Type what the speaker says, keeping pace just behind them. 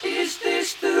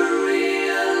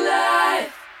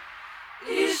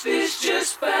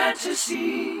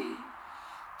fantasy.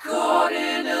 Caught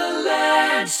in a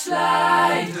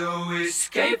landslide, no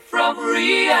escape from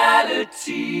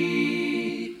reality.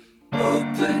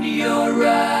 Open your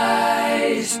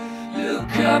eyes,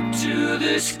 look up to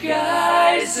the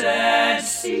skies and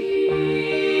see.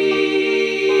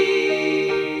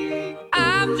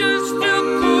 I'm just a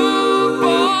poor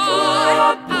boy,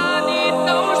 I need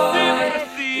no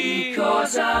sympathy.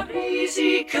 Because I'm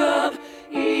easy come,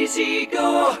 easy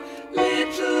go,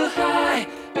 little high,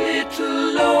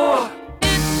 little low.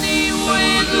 Any way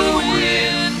the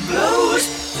wind blows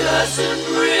doesn't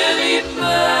really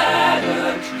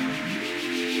matter to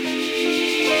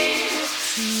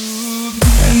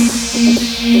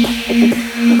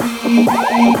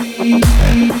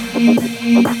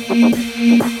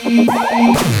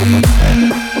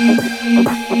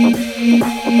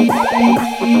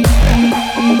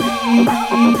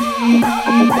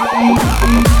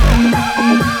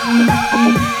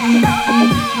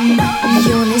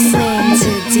You're listening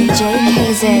to DJ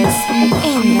Kazes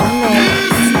in the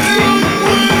mix.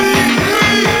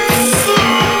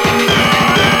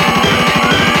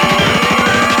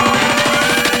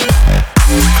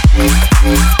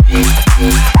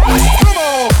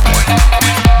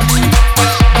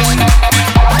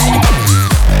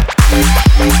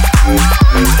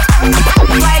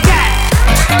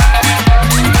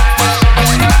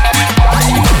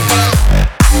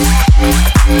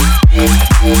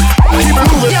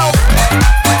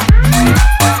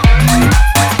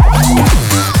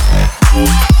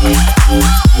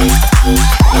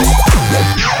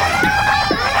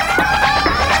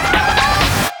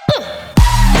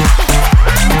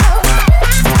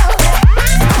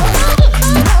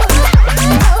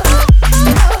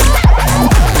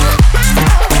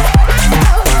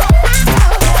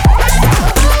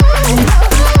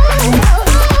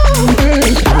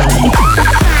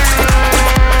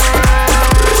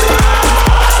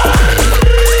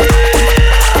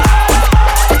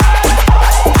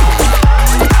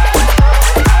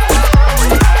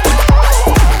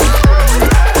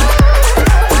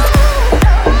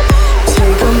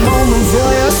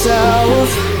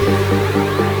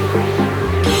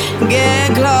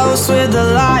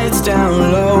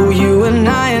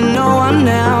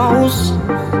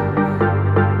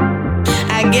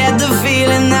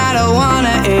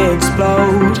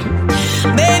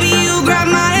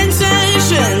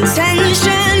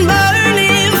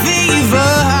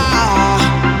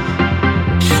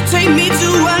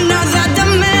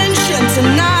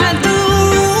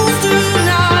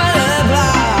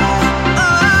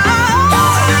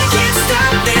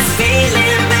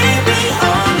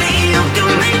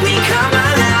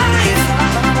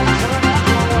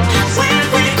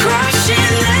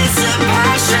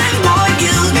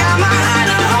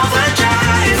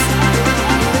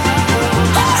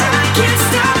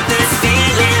 Stop this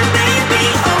feeling,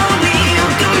 baby.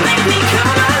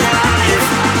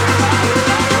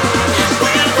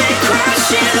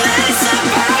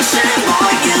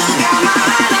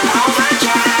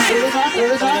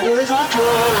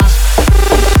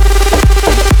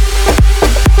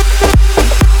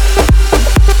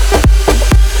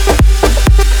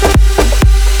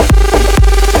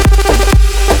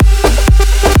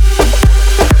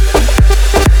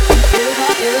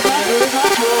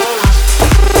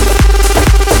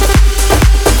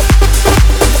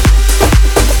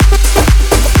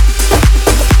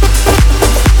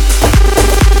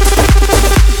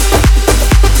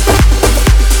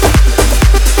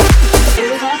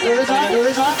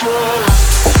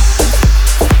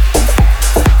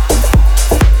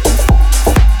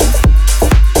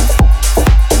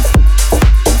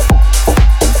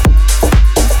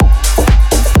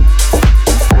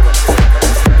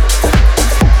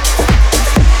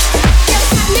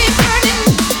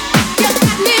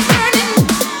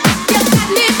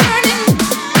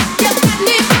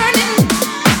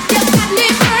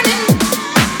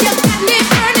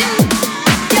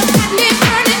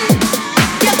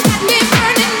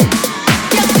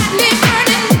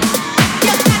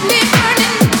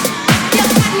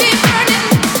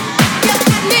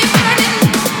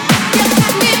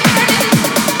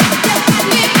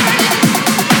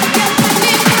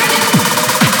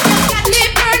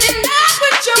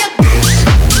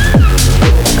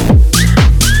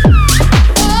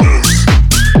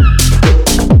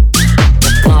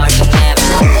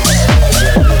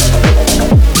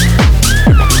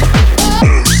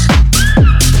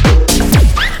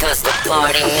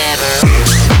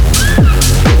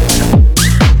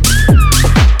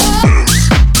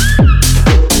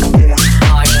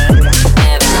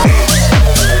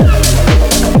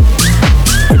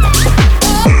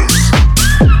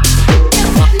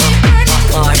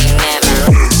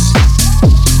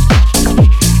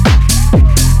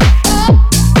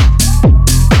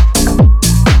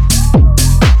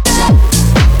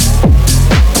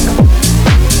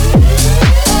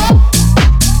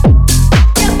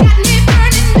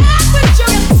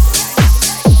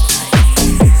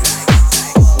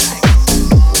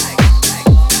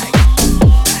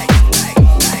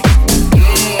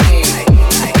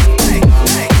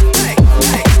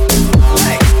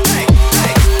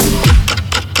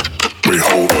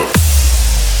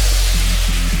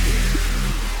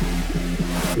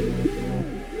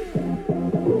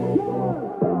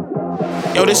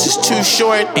 Yo, this is Too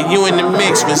Short, and you in the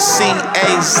mix with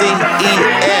CAZES.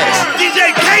 DJ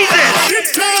Kazes!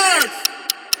 It's time!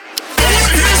 I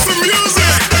wanna hear some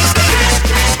music!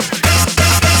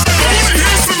 I wanna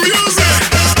hear some music!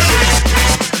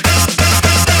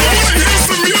 I wanna hear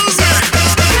some music!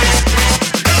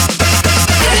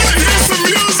 I wanna hear some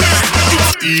music!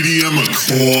 EDM and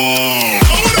club.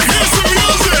 I wanna hear some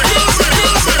music!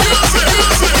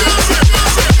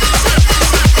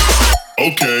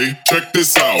 Okay, check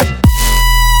this out.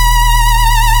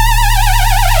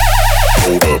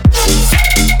 Hold up.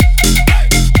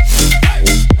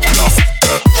 Enough of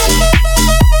that.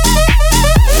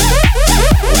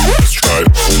 Let's try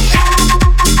it.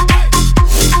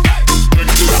 Check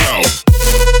this out.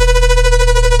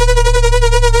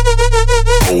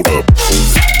 Hold up.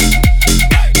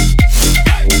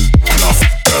 Enough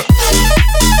of that.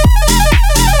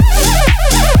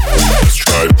 Let's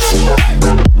try it.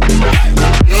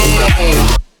 Yo,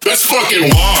 that's fucking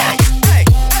wild.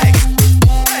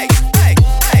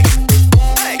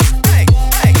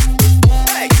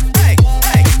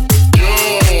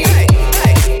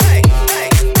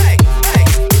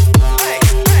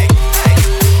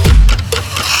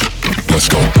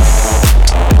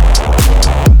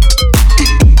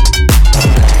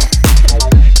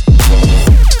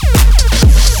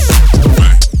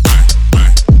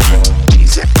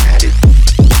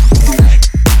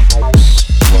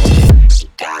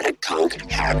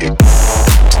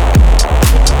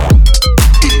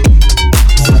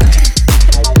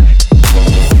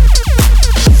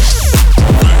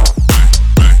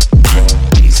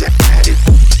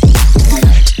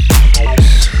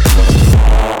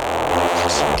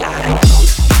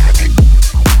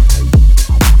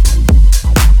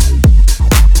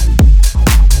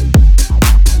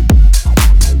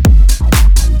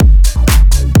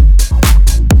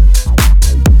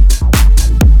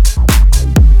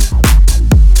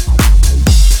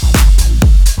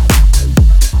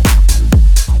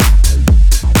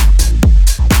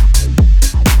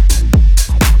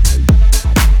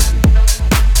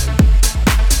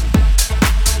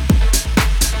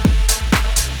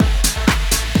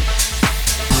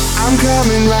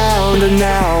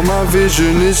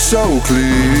 Vision is so clear.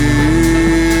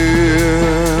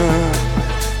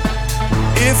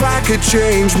 If I could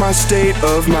change my state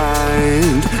of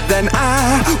mind, then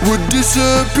I would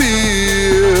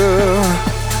disappear.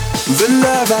 The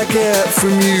love I get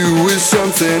from you is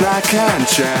something I can't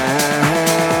chance,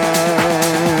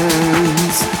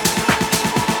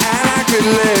 and I could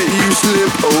let you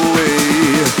slip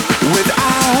away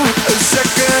without a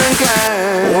second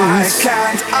glance. Why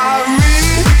can't I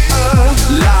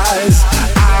realize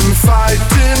I'm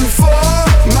fighting for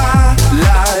my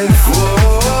life?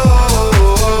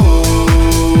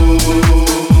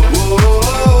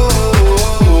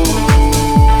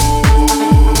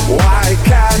 Why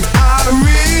can't I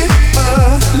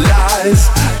realize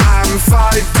I'm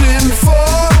fighting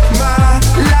for my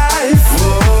life?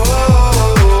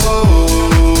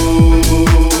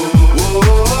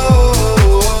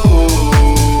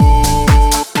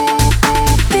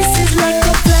 This is like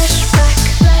a flashback.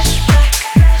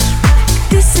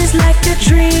 This is like a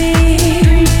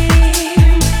dream.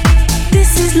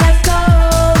 This is like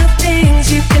all the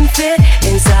things you can fit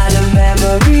inside a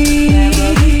memory.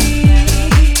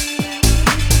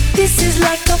 This is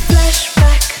like a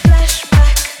flashback.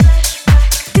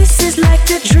 This is like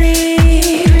a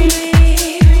dream.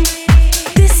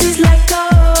 This is like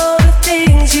all the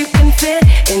things you can fit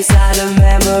inside a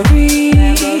memory.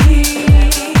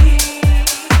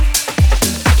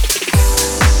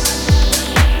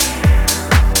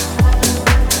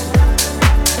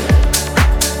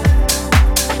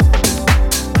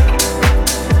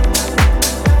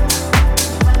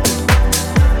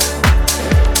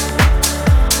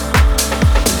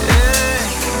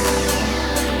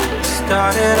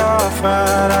 Started off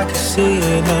right, I can see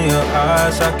it in your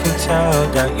eyes. I can tell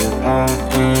that you want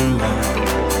in mine.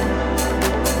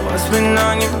 What's been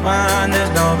on your mind? There's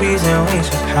no reason we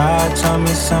should hide. Tell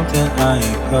me something I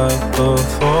ain't heard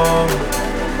before.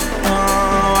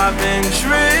 Oh, I've been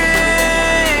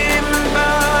dreaming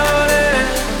about it,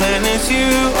 and it's you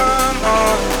I'm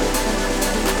on.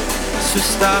 So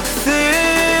stop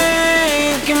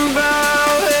thinking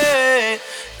about it.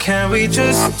 Can we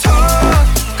just talk?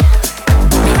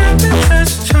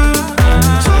 Just talk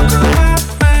about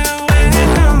where we're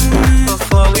going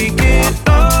before we get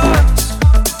lost.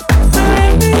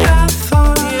 Maybe I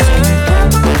thought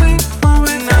we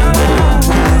were now.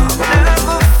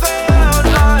 Never felt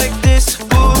like this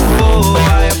before. I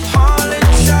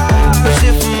apologize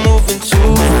if I'm moving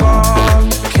too far.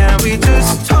 Can we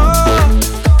just talk?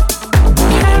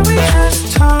 Can we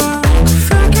just talk?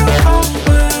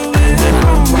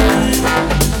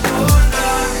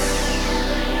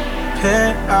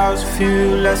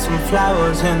 you left some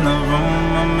flowers in the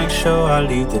room. I'll make sure I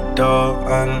leave the door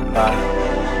unlocked.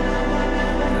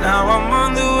 Now I'm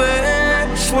on the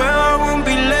way, swear I won't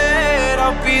be late.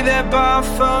 I'll be there by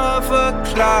 5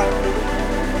 o'clock.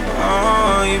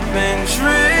 Oh, you've been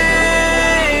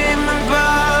dreaming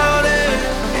about it,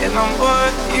 and I'm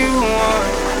what you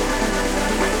want.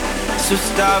 So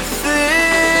stop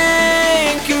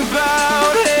thinking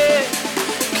about it.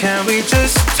 Can we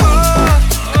just talk?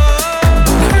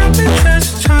 Can we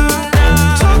just talk?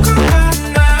 Talk about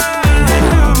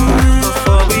now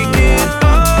before we get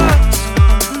lost.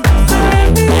 Let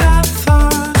me have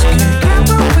thoughts. Can't get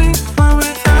what we want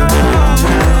without.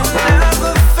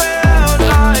 Never felt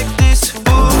like this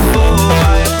before.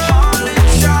 I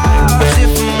apologize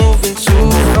if I'm moving too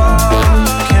far.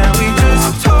 Can we just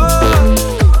talk?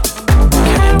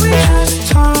 Can we just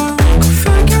talk?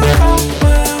 Figure out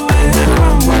where we're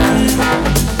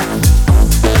going.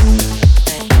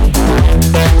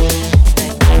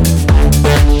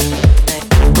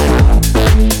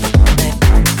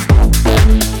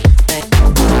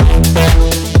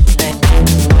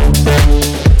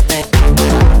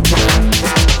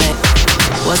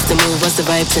 What's the move, what's the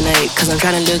vibe tonight? Cause I'm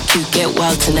tryna look cute, get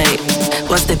wild tonight.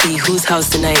 What's the beat, whose house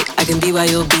tonight? I can be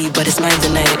YOB, but it's mine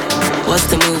tonight. What's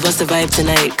the move, what's the vibe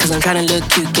tonight? Cause I'm tryna look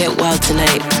cute, get wild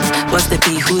tonight. What's the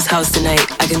beat, whose house tonight?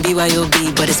 I can be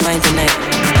YOB, but it's mine tonight.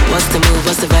 What's the move,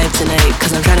 what's the vibe tonight?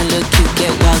 Cause I'm tryna look cute,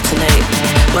 get wild tonight.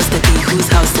 What's the beat, whose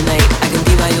house tonight? I can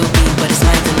be YOB, but it's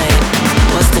mine tonight.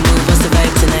 What's the move, what's the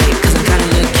vibe tonight? Cause I'm tryna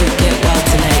look cute, get wild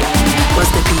tonight.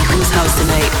 What's the beat, whose house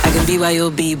tonight? I can be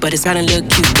YOB, but it's tryna look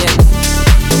cute, get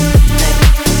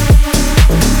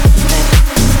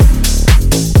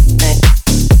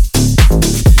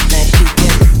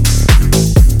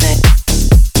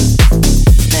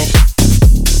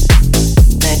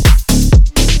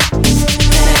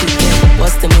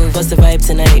What's the move, what's the vibe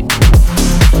tonight?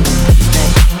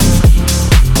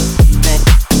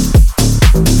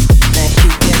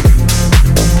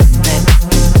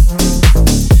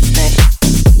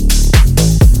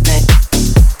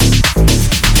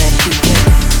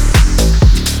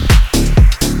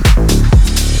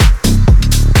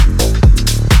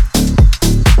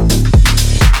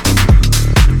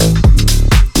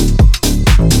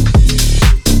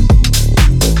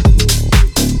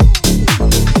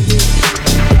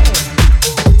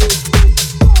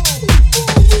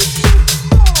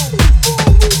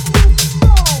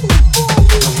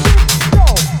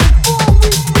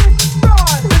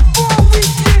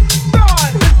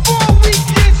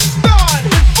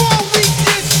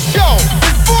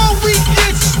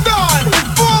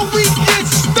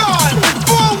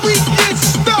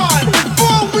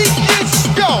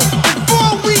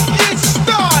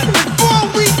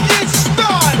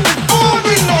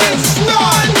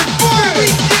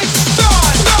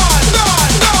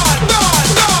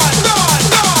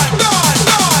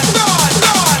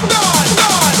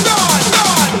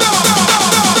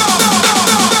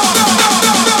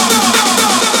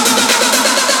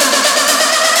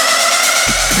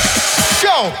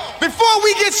 Before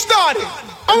we get started,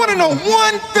 I want to know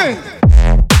one thing.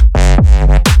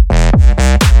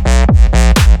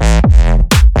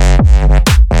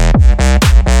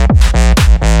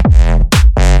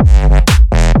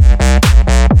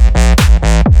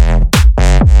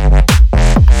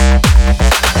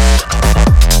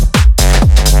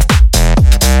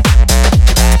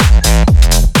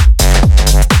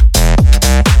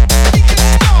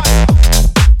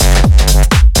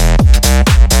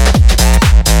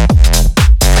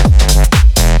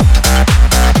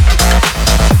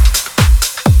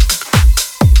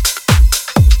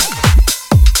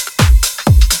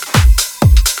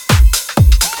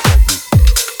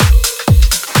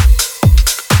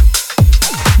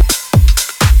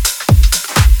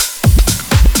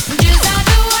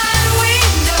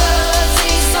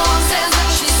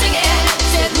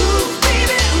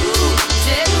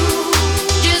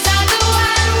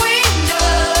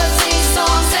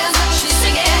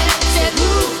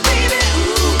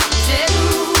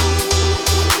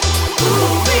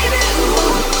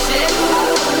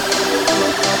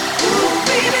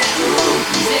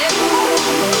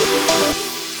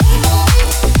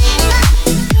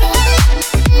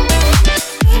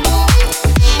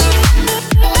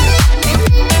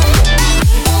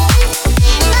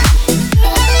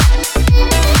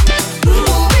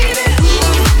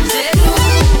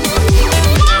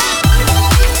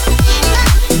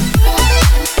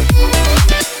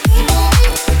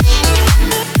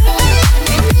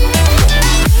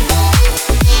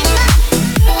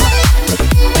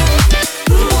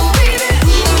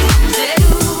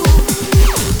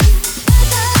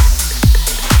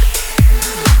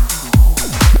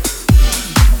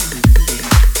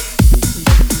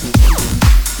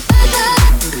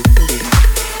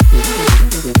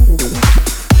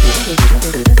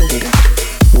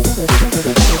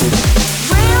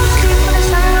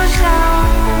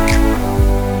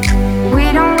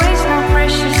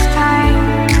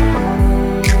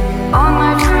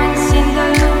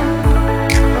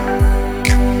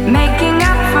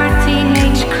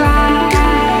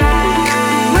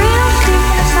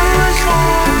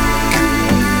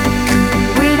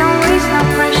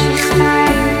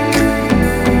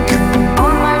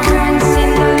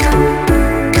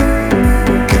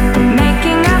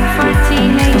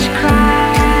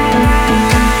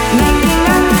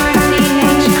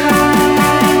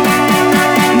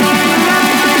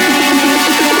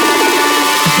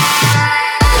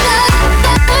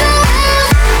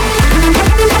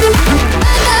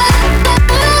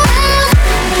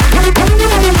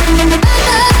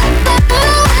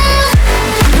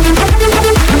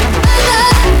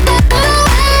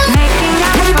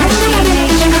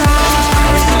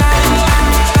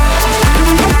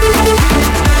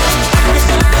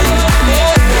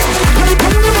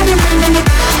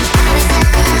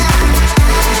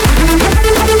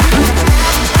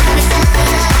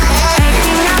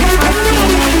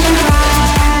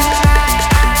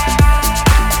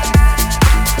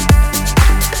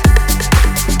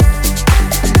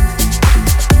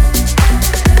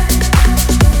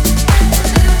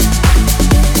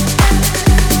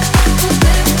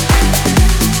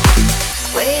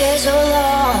 so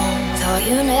long, thought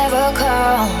you never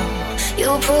come.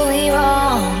 You prove me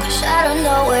wrong, 'cause out of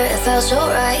nowhere it felt so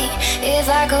right. If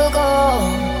I could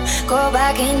go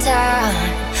back in time,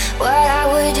 what I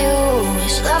would do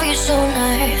is love you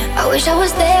sooner. I wish I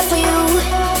was there for you.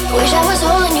 I wish I was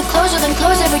holding you closer than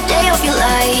close every day of your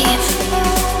life.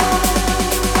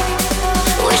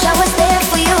 I wish I was there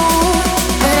for you,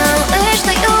 and I wish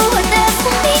that you were there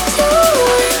for me too.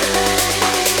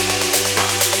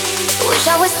 I wish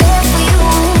I was there for you.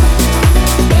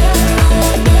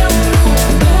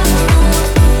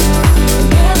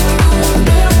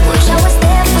 Wish I was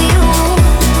there for you.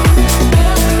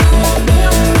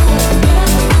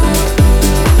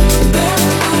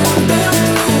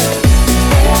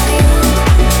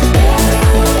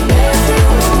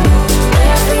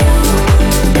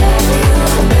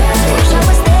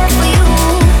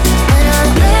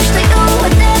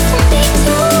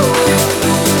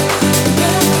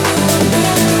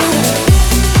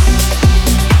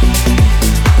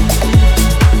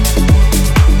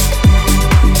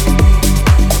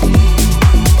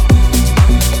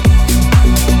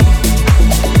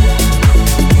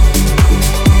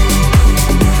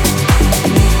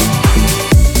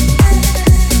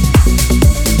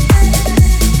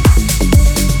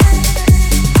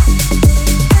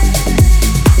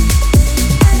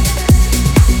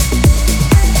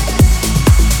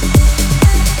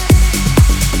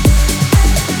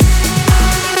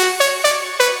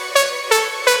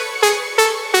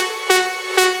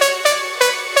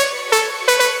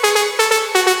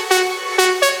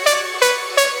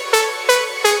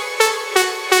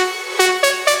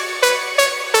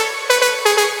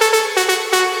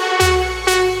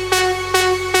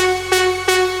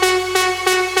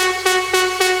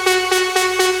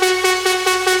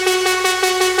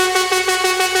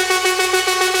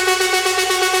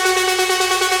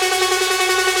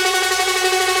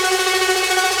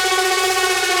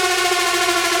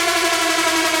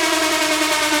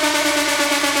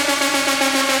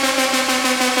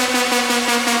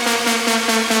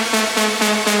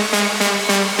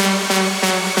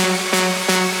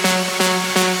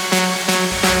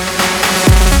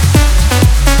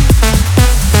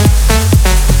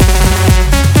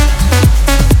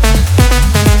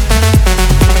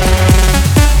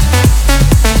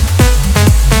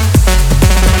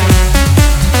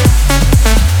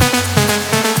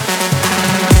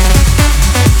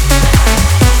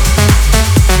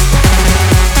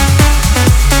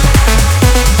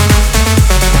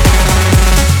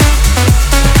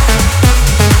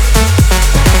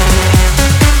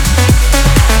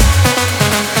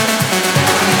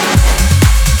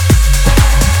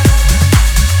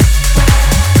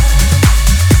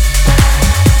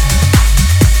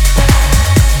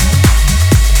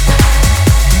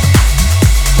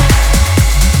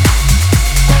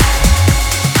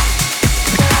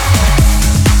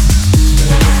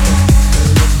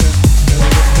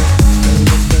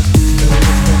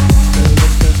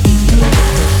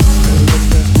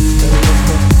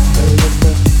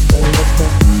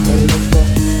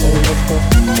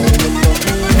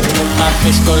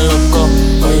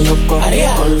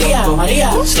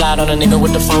 Slide on a nigga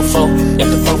with the fofo. Yeah,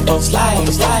 the fofo. Slide,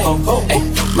 with the fofo. Ay,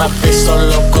 my bitch so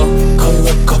loco. Go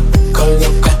loco, go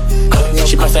loca.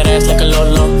 She bust that ass like a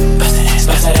lolo. Bust that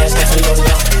ass like a lolo.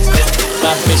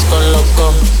 My bitch go loco.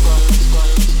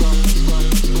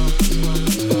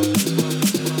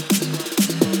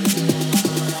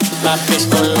 My bitch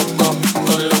go loco,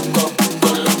 go loco, go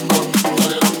loco, go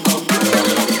loco.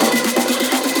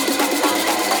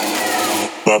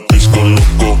 My bitch go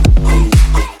loco.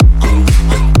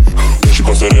 She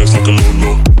bust that ass like a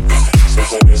lolo.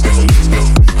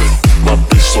 My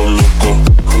bitch so loco.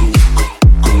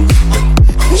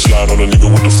 Slide on a nigga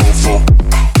with the fofo.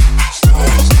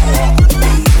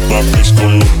 My bitch go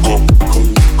loco.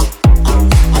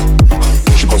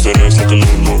 She bust that ass like a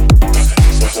lolo.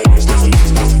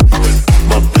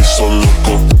 My bitch so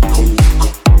loco.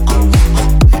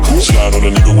 Slide on a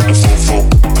nigga with the fofo.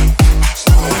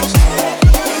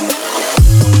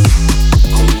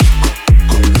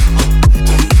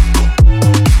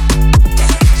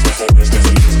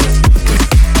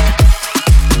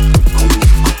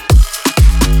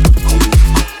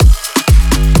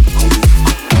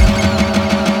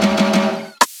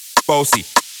 Bossy,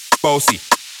 bossy,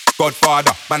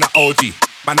 Godfather, man a OG,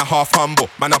 man a half humble,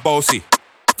 man a bossy.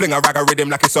 Fling a rag a rhythm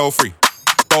like it's all free.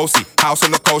 Bossy, house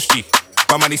on the coast G.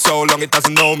 My money so long it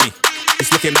doesn't know me.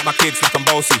 It's looking at my kids like I'm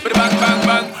bossy. Bang bang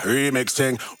bang, remix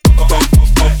thing.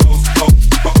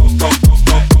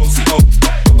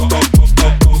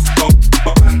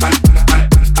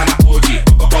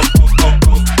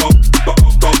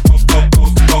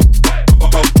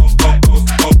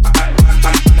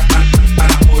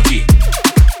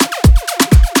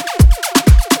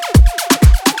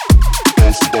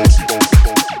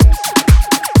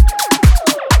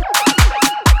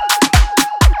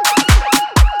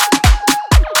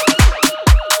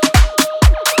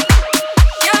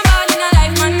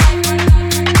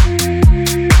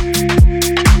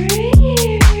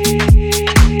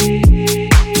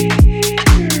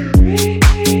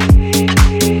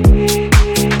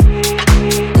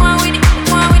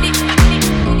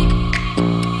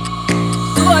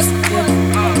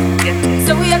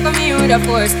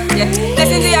 force. Yeah,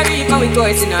 blessings we are reap and we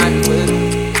coursing on full.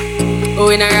 Oh,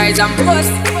 we not rise and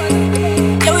boast.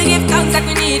 Yeah, we give thanks that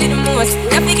we need it the most.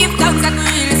 Yeah, we give thanks that we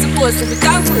really supposed to be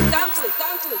thankful.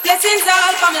 Blessings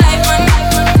all from life, man.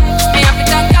 Me have to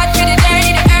thank God for the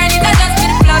journey, the earnings, and just for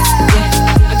the plus.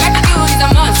 Yeah, I got to do is a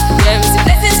must. Yeah, we see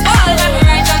blessings fall when we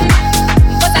right on.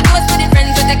 But I toast to the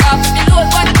friends we take off the load.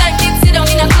 One time kids sit down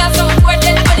in a class, so we're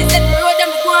dead, but they set the road, and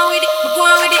we're going with it, we're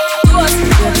going with it. Toast.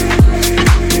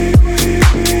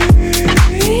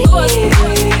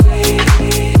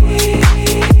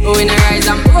 Oh, in a rise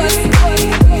and boast.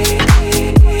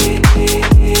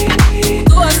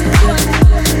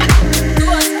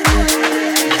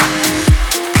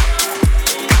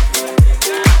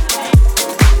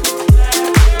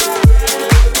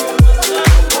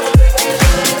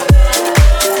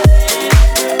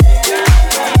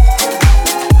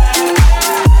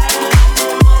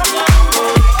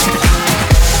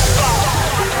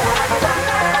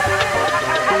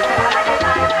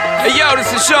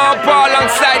 Sean Paul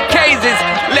alongside Cases,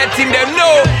 letting them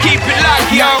know, keep it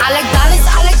locked, yo. I like dollars,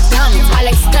 I like diamonds, I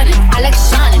like stunning, I like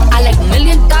shining, I like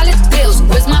 $1,000,000 bills.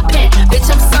 Where's my pen? Bitch,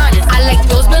 I'm signing. I like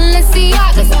those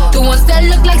Balenciagas, the ones that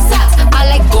look like socks.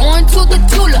 I like going to the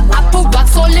Tula, I put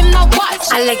rocks all in my watch.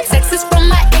 I like texts from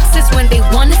my exes when they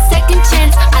want a second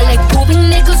chance. I like proving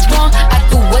niggas wrong, I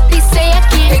do what they say I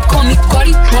can't. They call me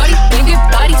Cardi, Cardi, bring your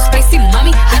body, spicy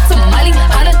mommy, hot tamale,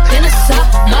 hotter than a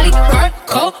Somali. Burn,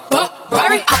 cold,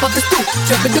 Rari, hop up the stoop,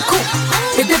 jump in the coupe,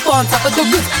 hit dip on top of the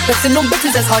roof, flexing on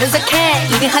bitches as hard as I can,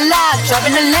 eating halal,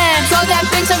 driving a lamb. So that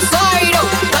bitch, I'm sorry though,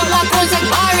 got my coins like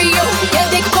Mario. Yeah,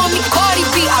 they call me Cardi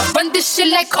B, I run this shit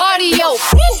like cardio.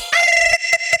 Woo!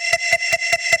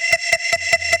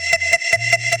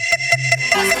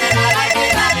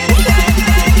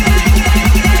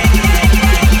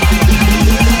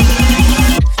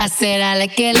 I said I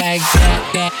like it like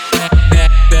that.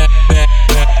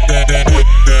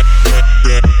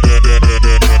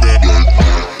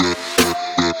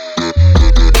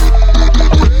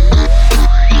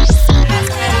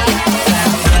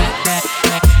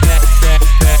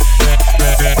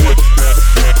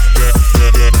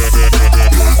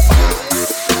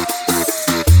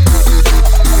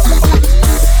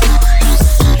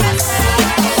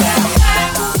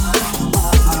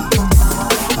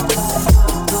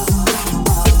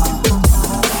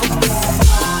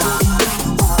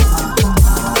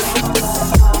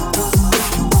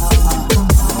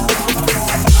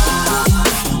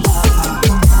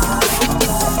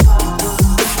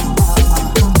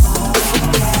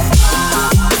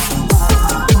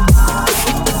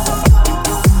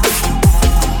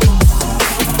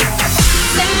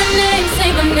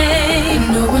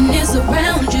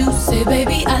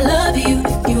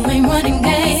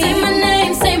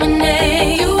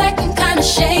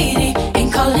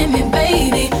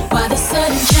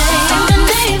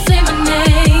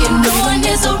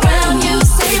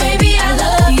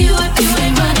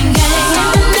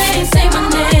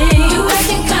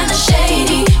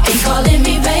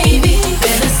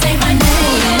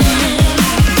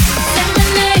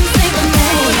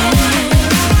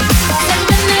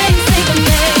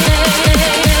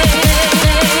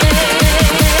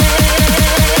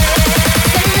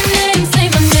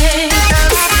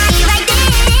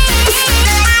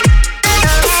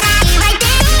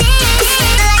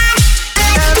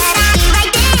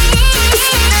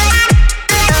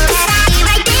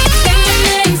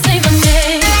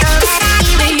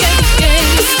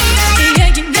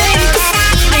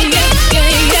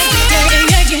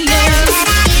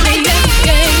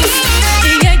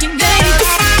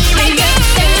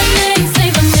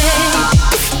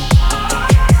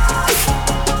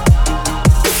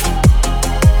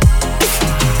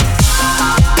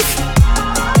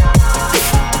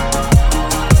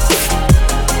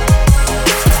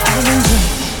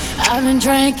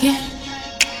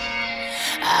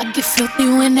 I get filthy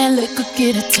when that liquor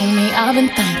get it to me. I've been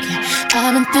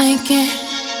thinking,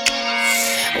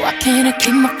 why can't I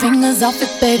keep my fingers off it,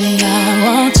 baby? I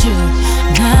want you,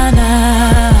 nah,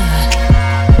 nah.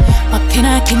 Why can't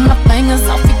I keep my fingers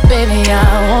off it, baby? I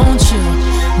want you,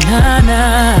 nah,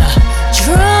 nah.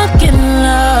 Drunk in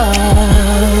love.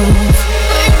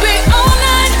 Baby, all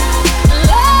night,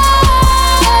 love.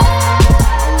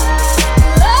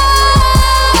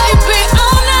 Baby,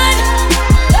 all night,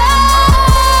 love.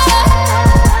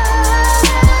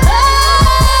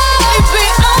 Baby,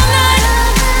 all night,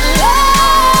 love.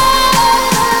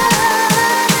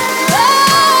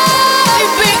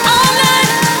 Baby, all night,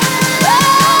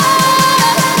 love.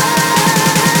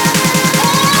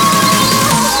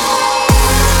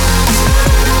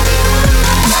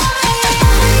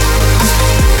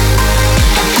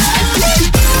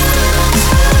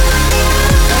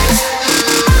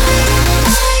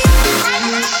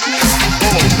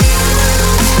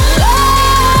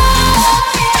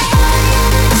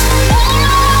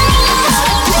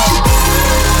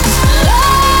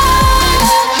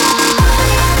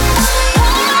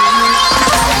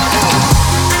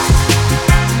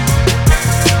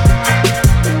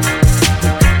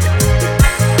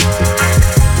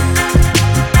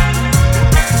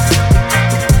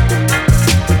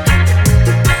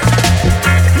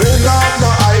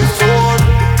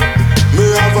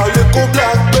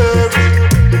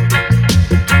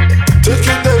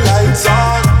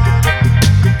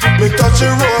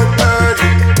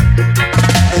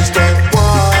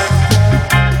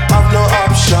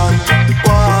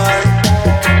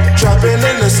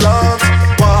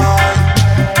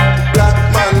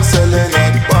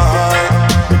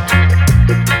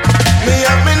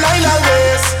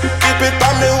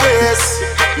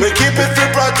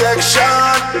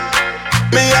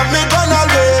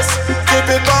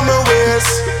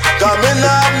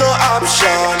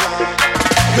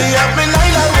 Me have me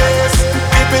nine a waist,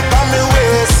 keep it on me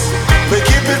waist. Me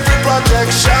keep it for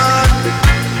protection.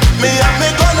 Me have me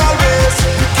gun always,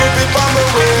 keep it on me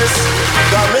waist.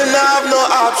 Cause me nah have no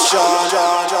option.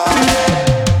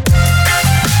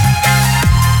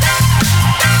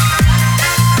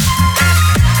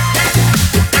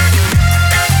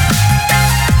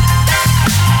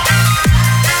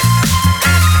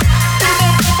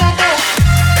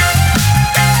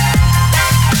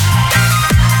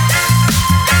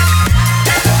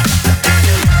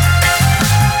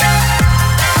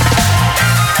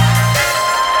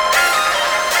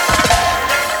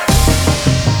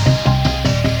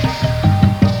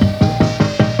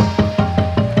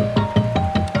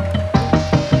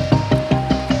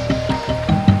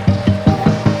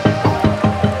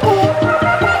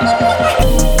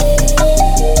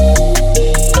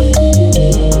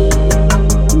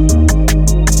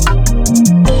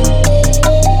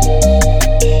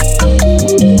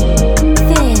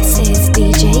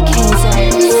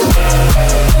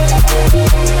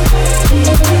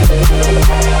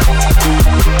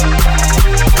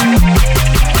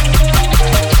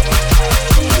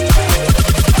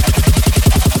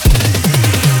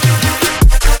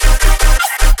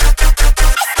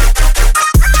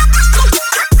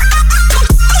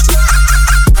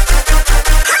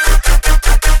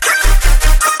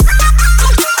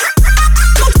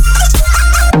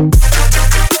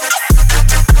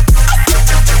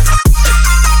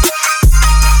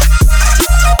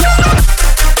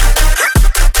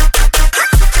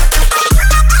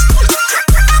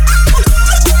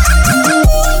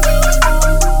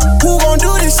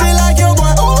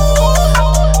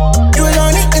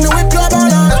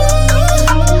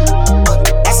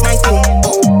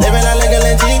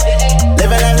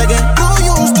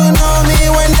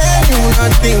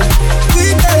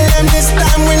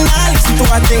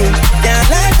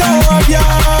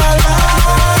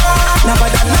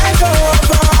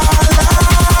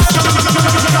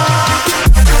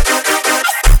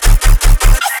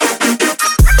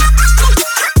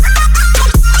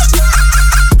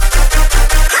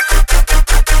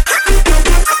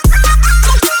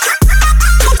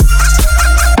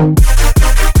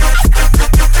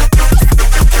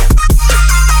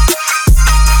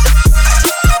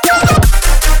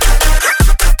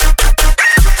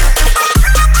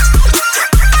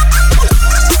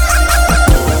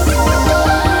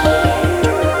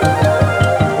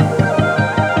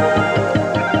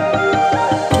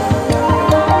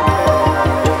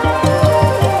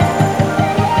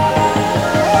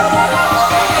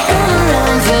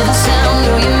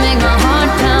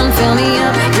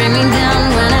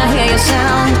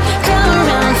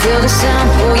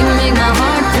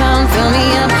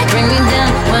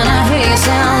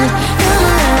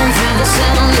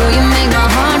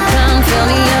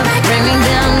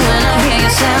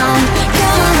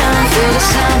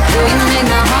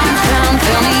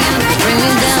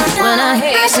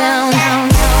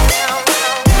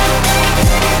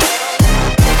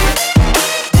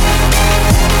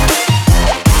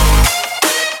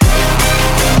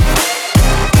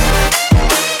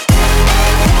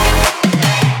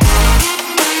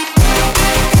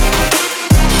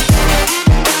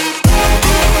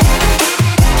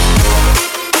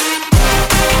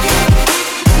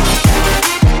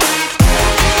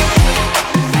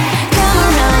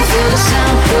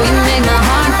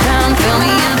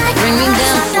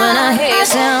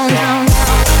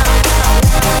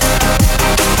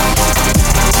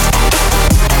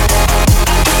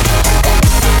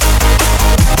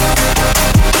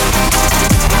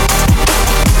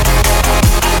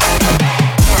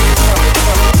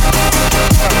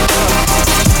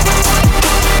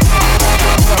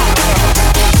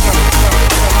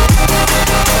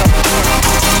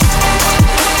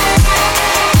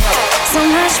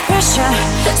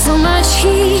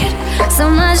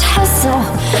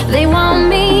 They want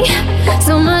me,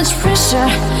 so much pressure,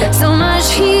 so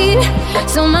much heat,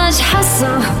 so much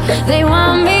hustle. They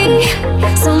want me,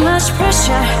 so much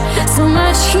pressure, so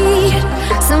much heat,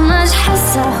 so much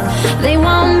hustle. They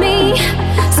want me,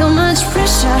 so much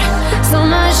pressure, so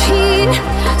much heat,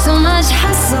 so much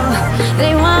hustle.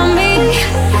 They want me.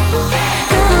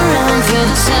 Come around, feel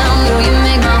the sound, oh you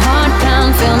make my heart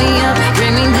pound. Fill me up,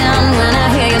 bring me down when I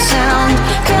hear your sound.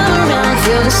 Come around,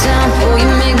 feel the sound, oh you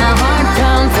make my heart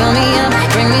pound. Fill me up,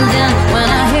 bring me down when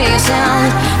I hear your sound.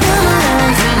 Come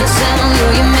around, feel the sound,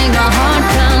 oh you make my heart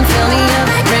pound. Fill me up,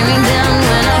 bring me down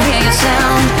when I hear your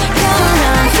sound. Come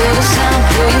around, feel the sound,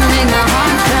 oh you make my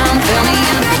heart pound. Fill me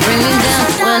up, bring me down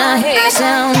when I hear your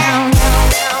sound.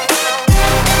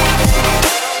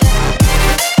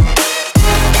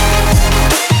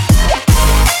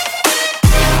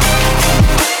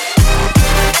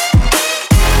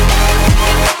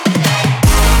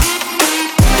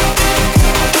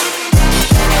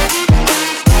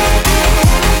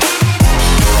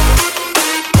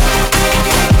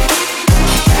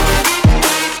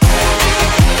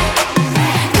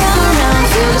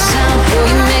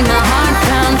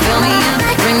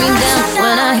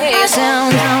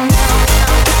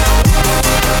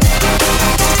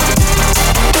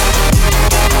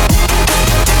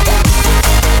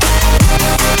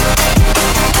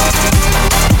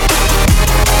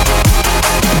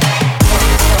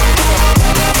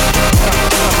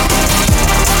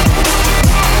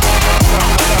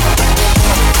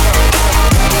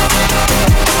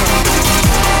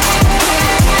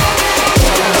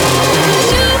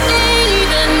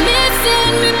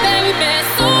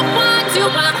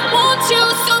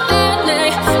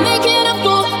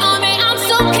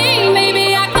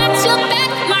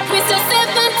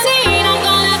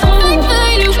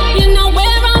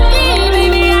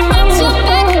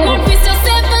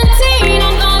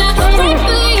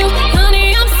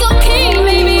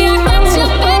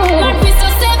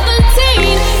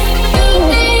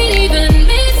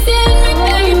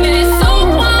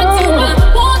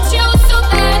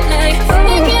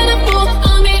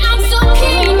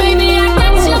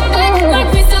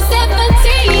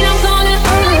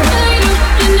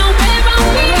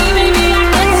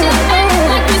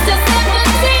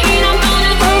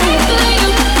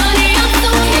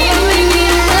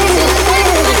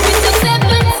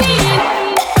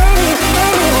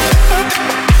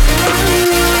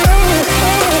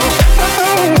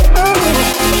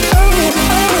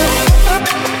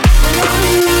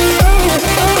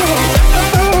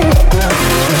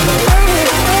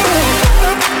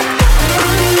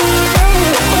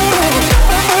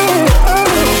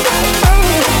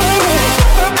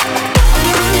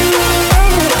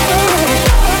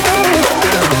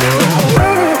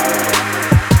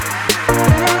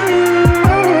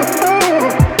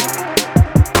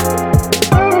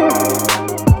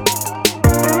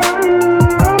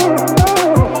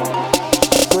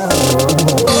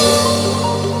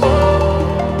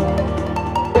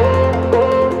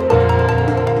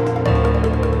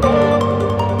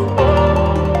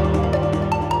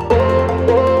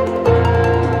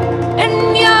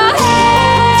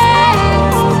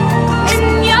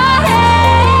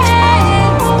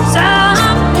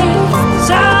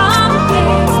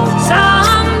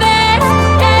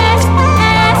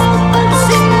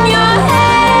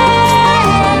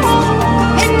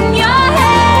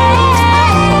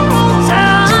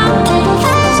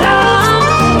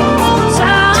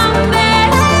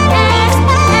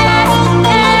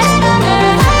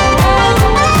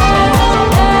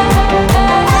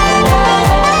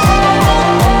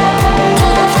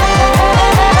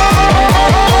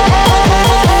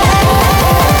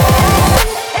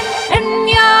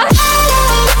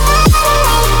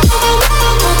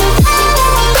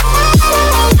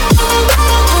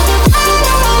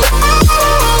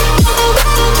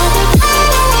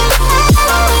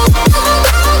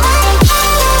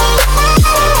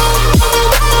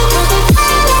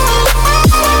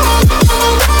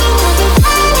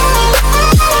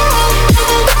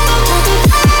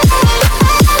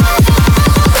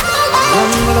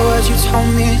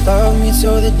 love me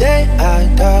till the day I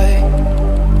die.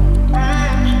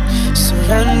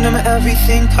 Surrender my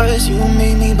everything, cause you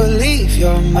made me believe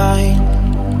you're mine.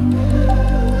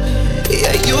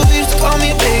 Yeah, you used to call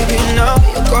me baby, now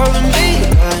you're calling me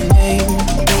by name.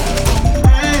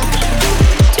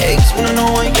 Takes one to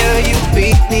know one, yeah, you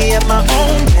beat me at my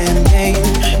own damn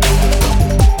game.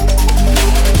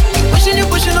 You're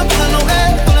pushing, I'm pulling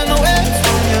away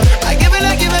from you. I give it,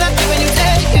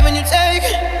 giving you take.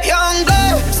 Young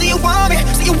blood, see you want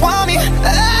me,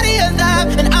 out of your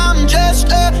life, and I'm just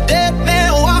a dead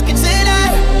man walking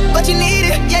tonight. But you need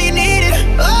it, yeah, you need it,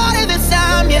 all of the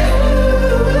time, yeah.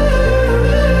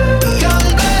 Young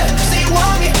blood, see you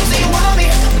want me,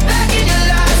 back in your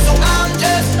life, so I'm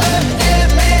just a dead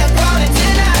man walking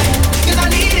tonight. 'Cause I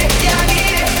need it, yeah, I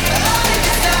need it, all of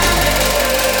the time.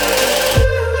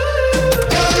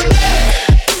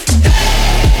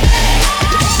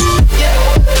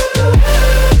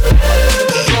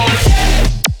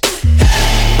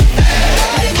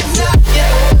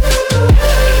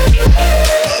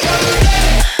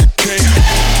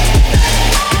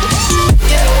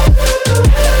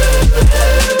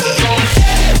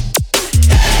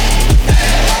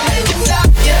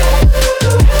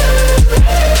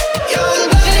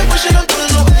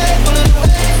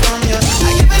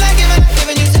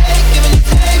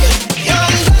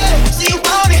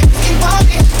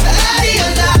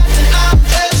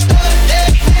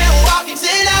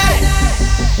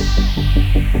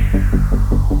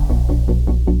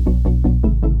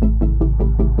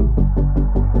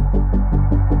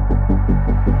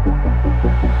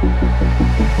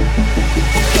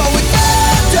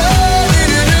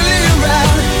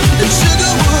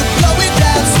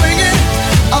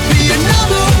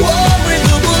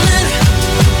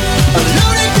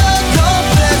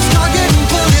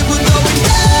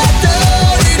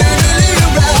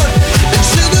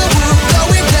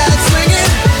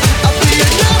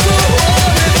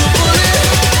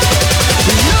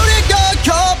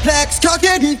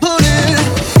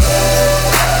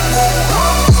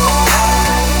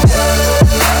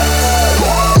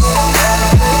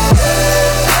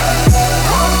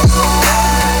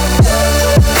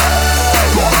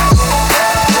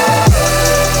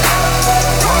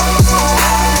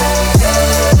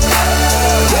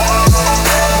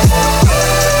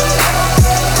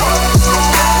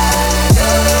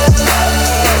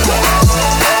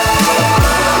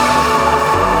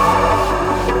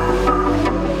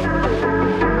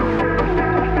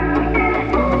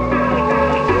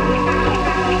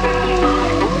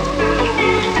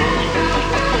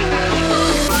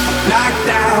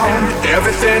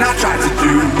 everything I tried to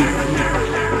do.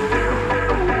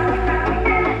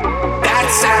 That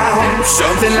sound,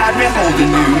 something like me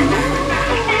holding you.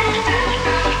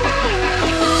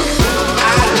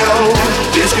 I know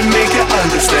this can make you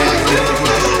understand.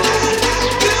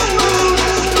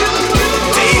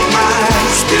 Take my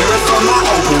spirit from my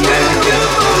open land.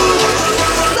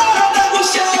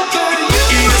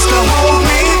 He used to hold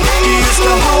me, he used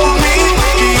to hold me,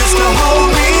 he used to hold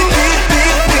me.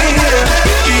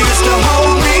 He used to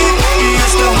hold me, he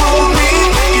used to hold me,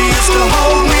 he used to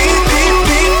hold me,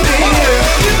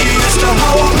 he used to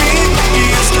hold me, he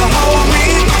used to hold me,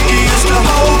 he used to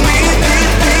hold me,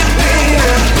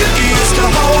 he used to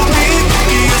hold me,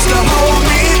 he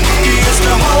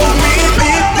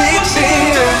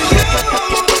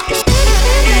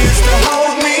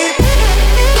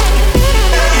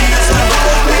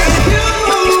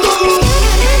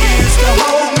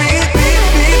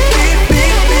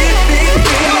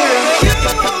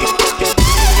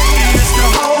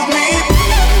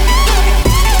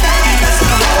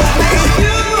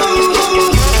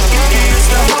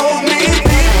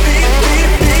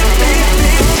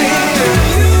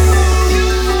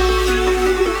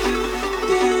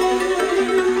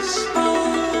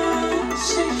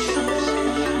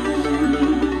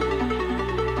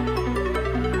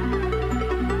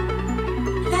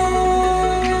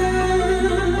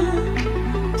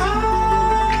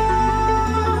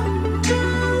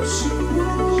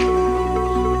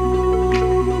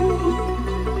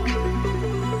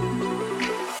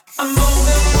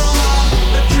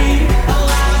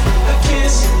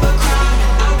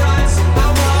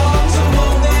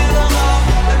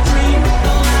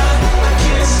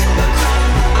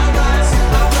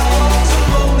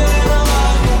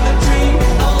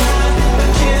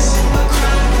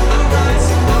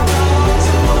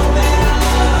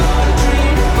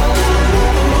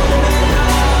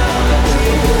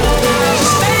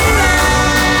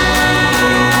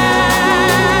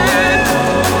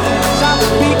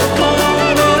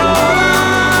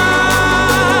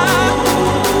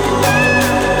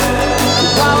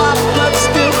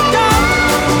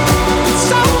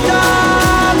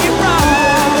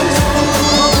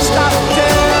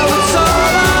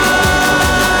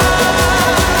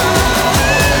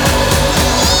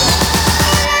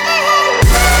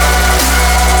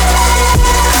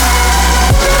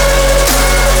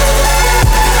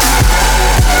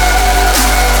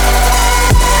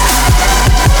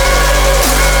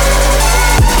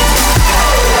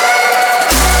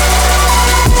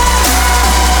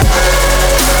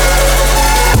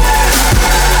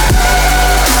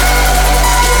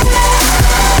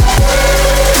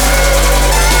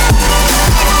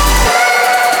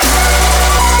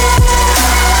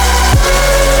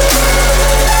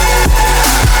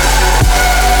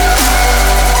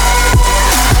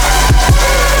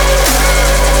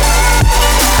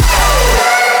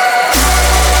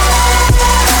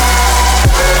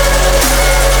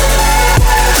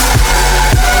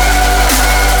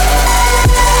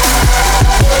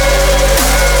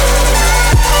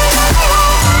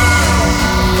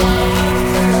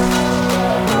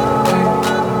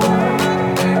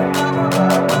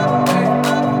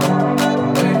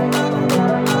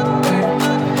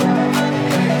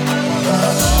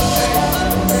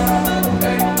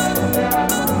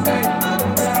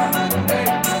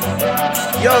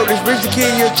Yo, this Rich the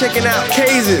Kid, you're checking out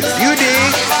Cases. You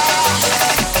dig?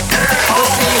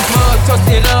 Toast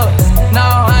it up, no,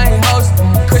 I ain't host.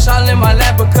 Kush all in my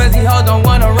lap because he hold don't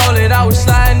wanna roll it. I was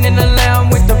sliding in the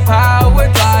lamb with the power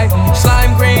glide.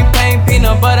 Slime green paint,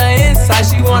 peanut butter inside.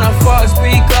 She wanna fuck,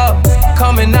 speak up,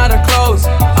 coming out of clothes.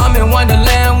 I'm in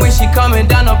Wonderland when she coming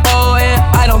down the pole. And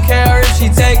I don't care if she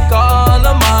take all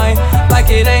of mine. Like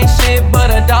it ain't shit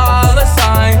but a dollar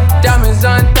sign. Diamonds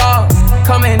unthought,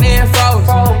 coming in froze.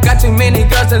 Got too many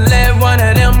girls to let one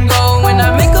of them go. When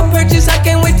I make a purchase, I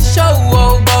can't wait to show.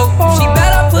 She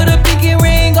bet I put a pinky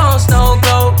ring on Snow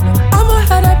Globe. I'ma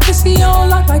have that pussy on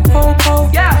lock like Popo.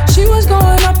 Yeah. She was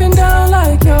going up and down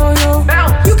like yo-yo.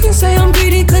 You can say I'm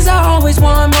greedy cause I always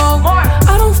want more.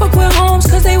 I don't fuck with homes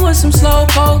cause they was some slow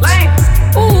folks.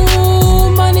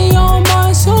 Ooh, money on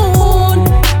my soon.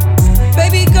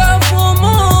 Baby girl full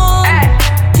moon.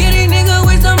 Get a nigga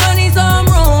with some money, some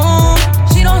room.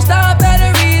 She don't stop,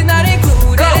 batteries not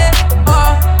included.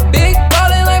 Big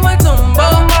ballin' like my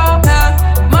Tumbo.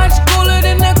 Much cooler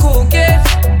than the cool kids.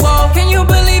 Whoa, can you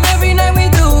believe every night we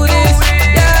do this?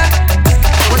 Yeah.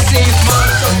 We'll see you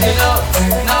tomorrow, toast it up.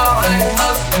 No, I ain't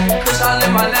hustling. Push all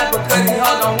in my lap because he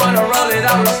hold don't wanna roll it.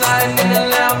 I was sliding in the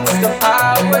lamb with the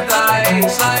power glide.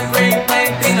 Slime green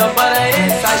paint, peanut butter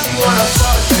inside. She wanna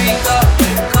fuck, speak up,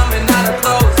 coming out of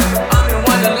clothes. I'm in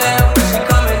Wonderland when she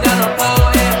coming down the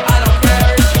pole. And I don't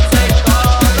care if she take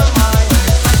all of mine.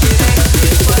 Like it ain't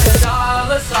shit but a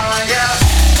dollar sign, yeah.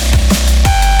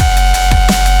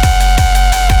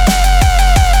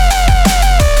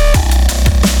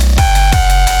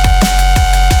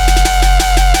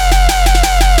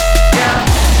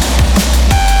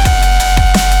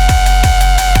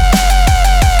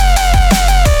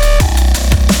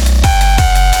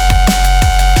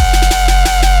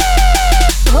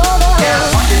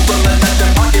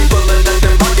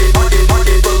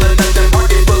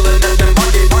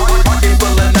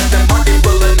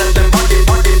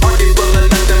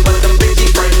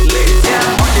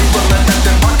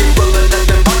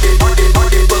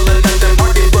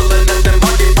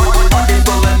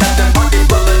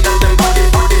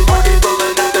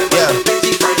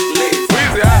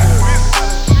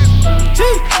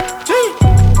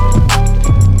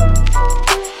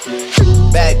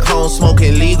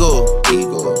 Smoking legal.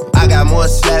 I got more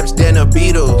slaps than the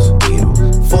Beatles.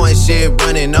 Foreign shit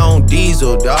running on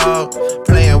diesel, dawg.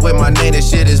 Playing with my name, that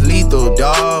shit is lethal,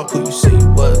 dawg. Who you say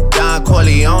what? Don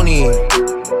Corleone.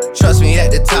 Trust me,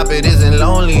 at the top it isn't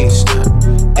lonely.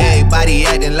 Everybody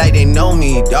acting like they know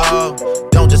me, dawg.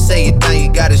 Don't just say it now,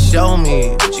 you gotta show me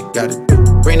what you gotta do.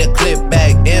 Bring the clip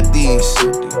back empty.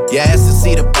 You asked to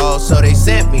see the ball, so they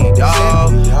sent me,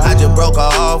 dawg. I just broke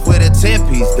her off with a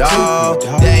 10-piece, dawg.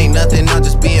 There ain't nothing, I'm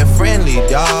just being friendly,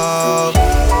 dawg.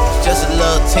 Just a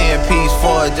little 10-piece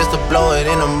for it, just to blow it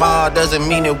in the mall. Doesn't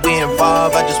mean that we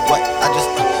involved. I just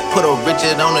put a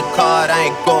Richard on the card. I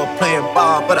ain't going playing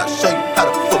ball, but I'll show you how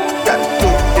to fuck you gotta do.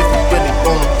 If you really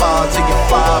wanna ball till you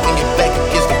fall and your back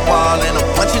against the wall, and a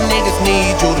bunch of niggas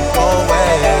need you to go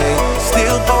away.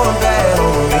 Still going bad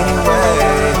on you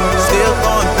anyway. Still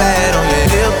going bad on you.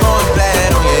 Still going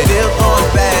bad on you. Still going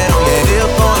bad on you. Still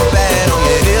going bad on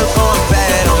you. Still going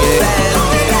bad on you.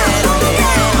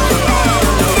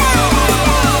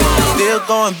 Still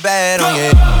going bad on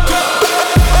you.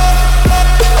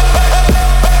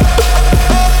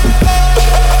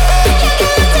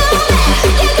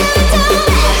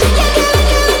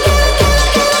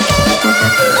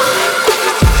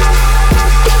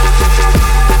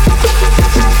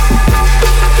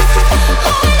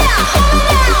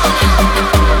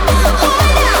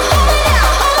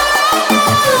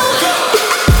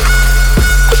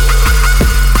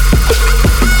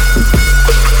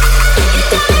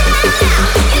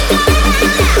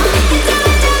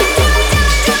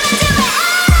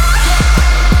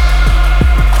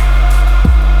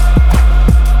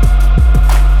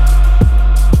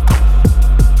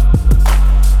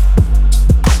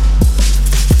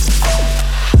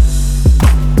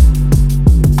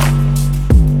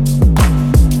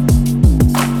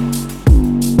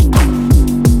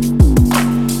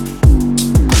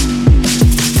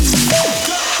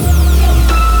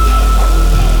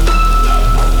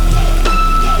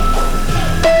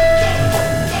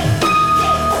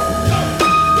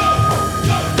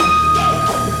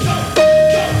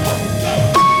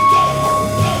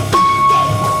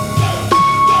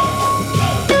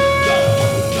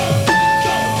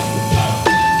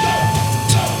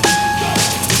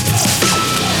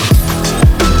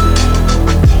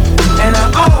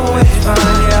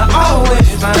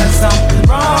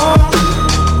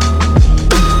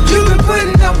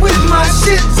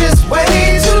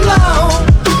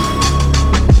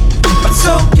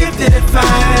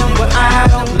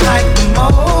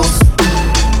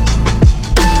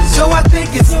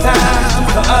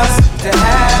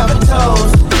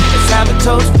 toast. Let's have a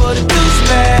toast for the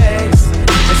douchebags.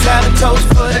 Let's have a toast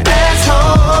for the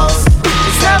assholes.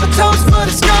 Let's have a toast for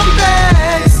the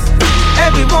scumbags.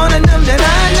 Every one of them that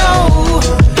I know.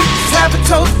 Let's have a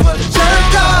toast for the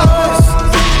jerk-offs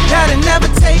that'll never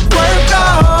take work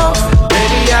off.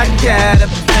 Baby, I got a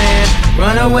plan.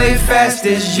 Run away fast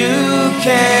as you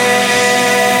can.